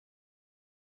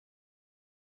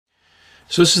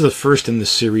So this is the first in this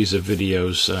series of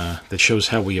videos that shows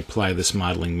how we apply this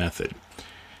modeling method.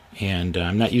 And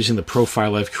I'm not using the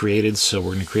profile I've created, so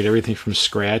we're going to create everything from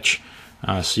scratch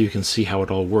so you can see how it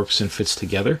all works and fits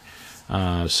together.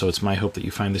 So it's my hope that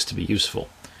you find this to be useful.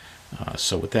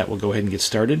 So with that, we'll go ahead and get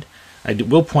started. I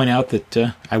will point out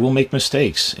that I will make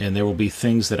mistakes, and there will be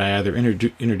things that I either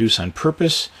introduce on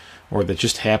purpose or that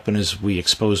just happen as we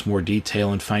expose more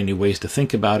detail and find new ways to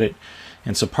think about it.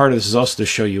 And so part of this is also to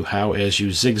show you how, as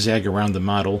you zigzag around the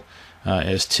model,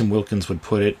 as Tim Wilkins would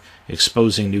put it,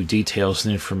 exposing new details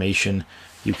and information,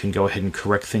 you can go ahead and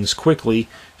correct things quickly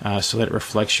so that it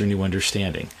reflects your new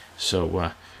understanding.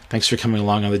 So thanks for coming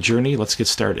along on the journey. Let's get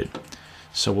started.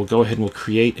 So we'll go ahead and we'll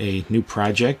create a new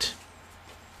project.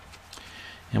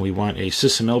 And we want a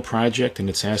SysML project, and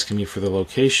it's asking me for the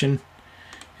location.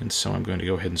 And so I'm going to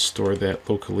go ahead and store that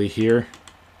locally here.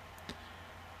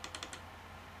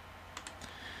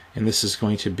 And this is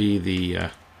going to be the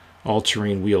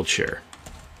all-terrain wheelchair.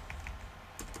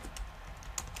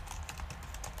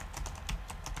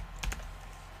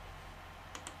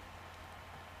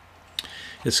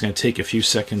 It's going to take a few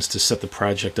seconds to set the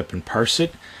project up and parse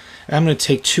it. And I'm going to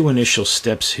take two initial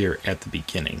steps here at the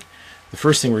beginning. The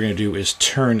first thing we're going to do is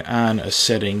turn on a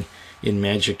setting in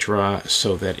Magic Draw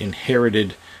so that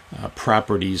inherited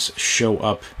properties show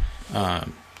up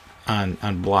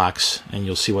on blocks, and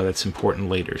you'll see why that's important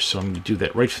later. So I'm going to do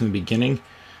that right from the beginning.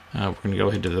 We're going to go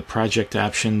ahead to the project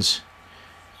options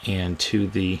and to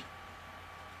the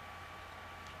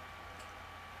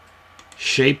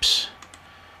shapes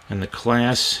and the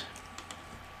class,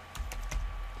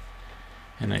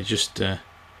 and I just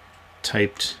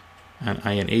typed on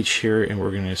INH here, and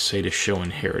we're going to say to show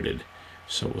inherited.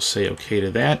 So we'll say OK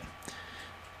to that.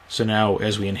 So now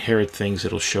as we inherit things,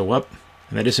 it'll show up.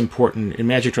 And that is important. In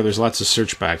Magic Draw, there's lots of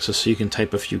search boxes, so you can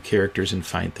type a few characters and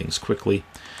find things quickly.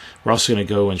 We're also going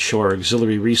to go and show our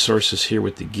auxiliary resources here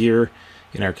with the gear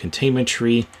in our containment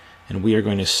tree, and we are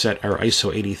going to set our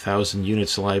ISO 80,000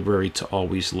 units library to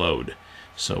always load.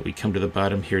 So we come to the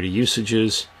bottom here to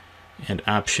usages and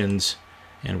options,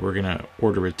 and we're going to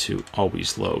order it to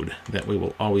always load. That way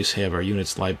we'll always have our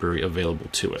units library available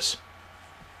to us.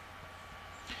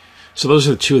 So those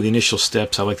are the two of the initial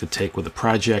steps I like to take with a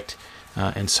project.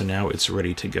 And so now it's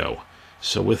ready to go.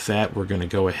 So with that, we're going to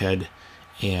go ahead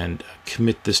and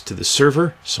commit this to the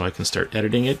server so I can start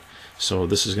editing it. So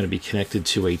this is going to be connected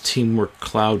to a Teamwork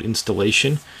Cloud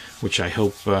installation, which I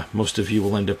hope most of you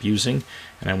will end up using.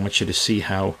 And I want you to see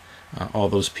how all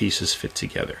those pieces fit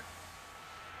together.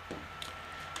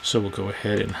 So we'll go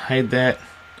ahead and hide that.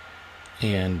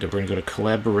 And we're going to go to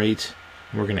Collaborate.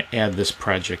 And we're going to add this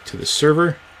project to the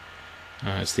server.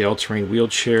 It's the all-terrain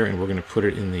wheelchair, and we're going to put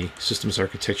it in the Systems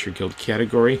Architecture Guild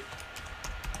category.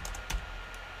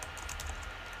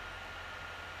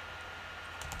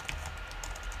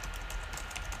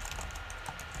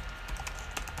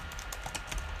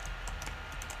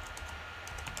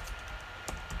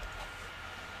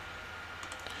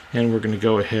 And we're going to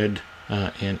go ahead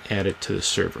and add it to the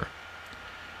server.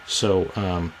 So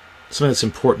something that's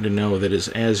important to know that is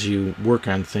as you work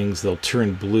on things, they'll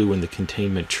turn blue in the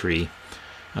containment tree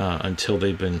until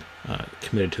they've been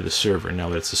committed to the server. Now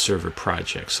that it's a server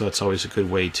project, so that's always a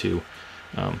good way to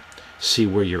see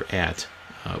where you're at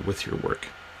with your work.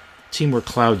 Teamwork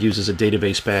Cloud uses a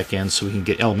database backend, so we can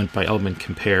get element by element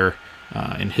compare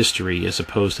in history, as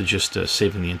opposed to just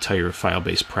saving the entire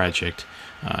file-based project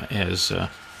as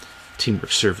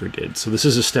Teamwork Server did. So this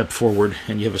is a step forward,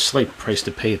 and you have a slight price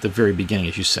to pay at the very beginning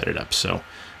as you set it up. So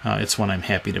it's one I'm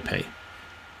happy to pay.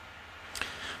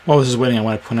 While this is waiting, I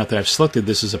want to point out that I've selected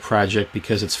this as a project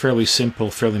because it's fairly simple,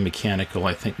 fairly mechanical.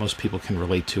 I think most people can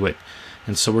relate to it.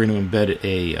 And so we're going to embed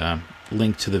a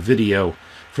link to the video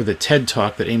for the TED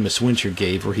Talk that Amos Winter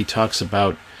gave, where he talks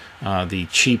about the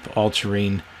cheap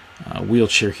all-terrain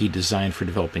wheelchair he designed for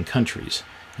developing countries.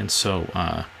 And so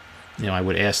I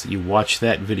would ask that you watch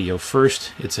that video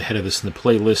first. It's ahead of this in the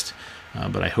playlist,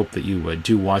 but I hope that you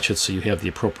do watch it so you have the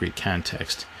appropriate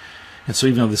context. And so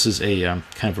even though this is a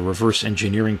kind of a reverse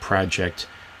engineering project,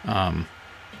 it's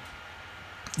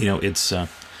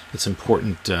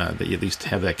important that you at least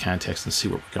have that context and see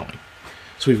where we're going.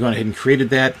 So we've gone ahead and created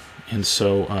that, and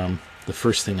so the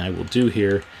first thing I will do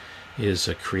here is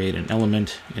create an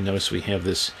element. And notice we have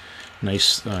this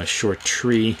nice short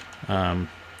tree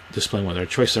displaying what our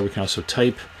choices are. We can also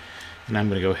type, and I'm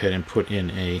going to go ahead and put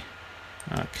in a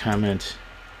comment.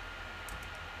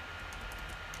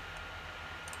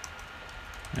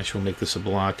 Actually, we'll make this a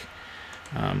block,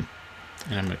 and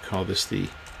I'm going to call this the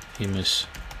Amos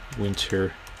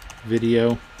Winter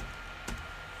video.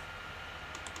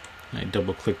 I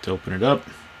double click to open it up,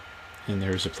 and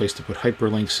there's a place to put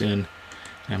hyperlinks in.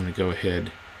 And I'm going to go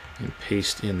ahead and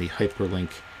paste in the hyperlink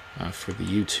for the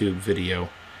YouTube video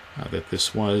that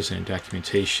this was, and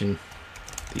documentation,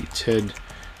 the TED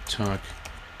Talk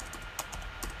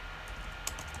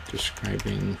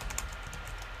describing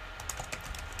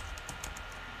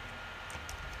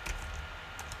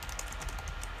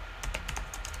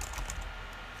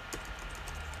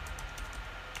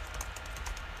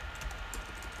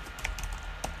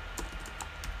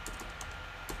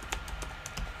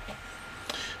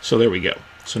So there we go.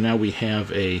 So now we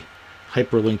have a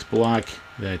hyperlinked block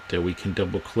that we can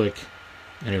double click,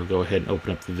 and it'll go ahead and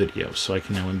open up the video. So I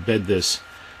can now embed this.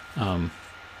 Sorry,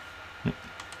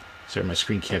 my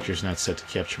screen capture is not set to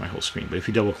capture my whole screen, but if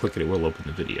you double click it, it will open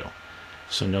the video.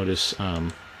 So notice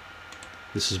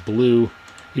this is blue.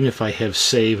 Even if I have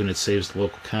save and it saves the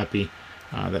local copy,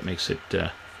 that makes it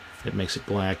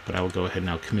black. But I will go ahead and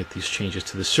now commit these changes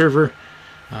to the server.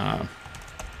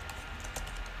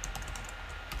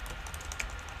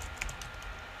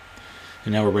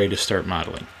 And now we're ready to start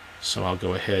modeling. So I'll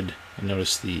go ahead and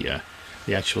notice the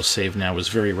actual save now was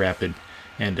very rapid.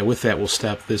 And with that, we'll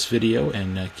stop this video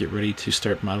and get ready to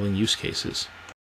start modeling use cases.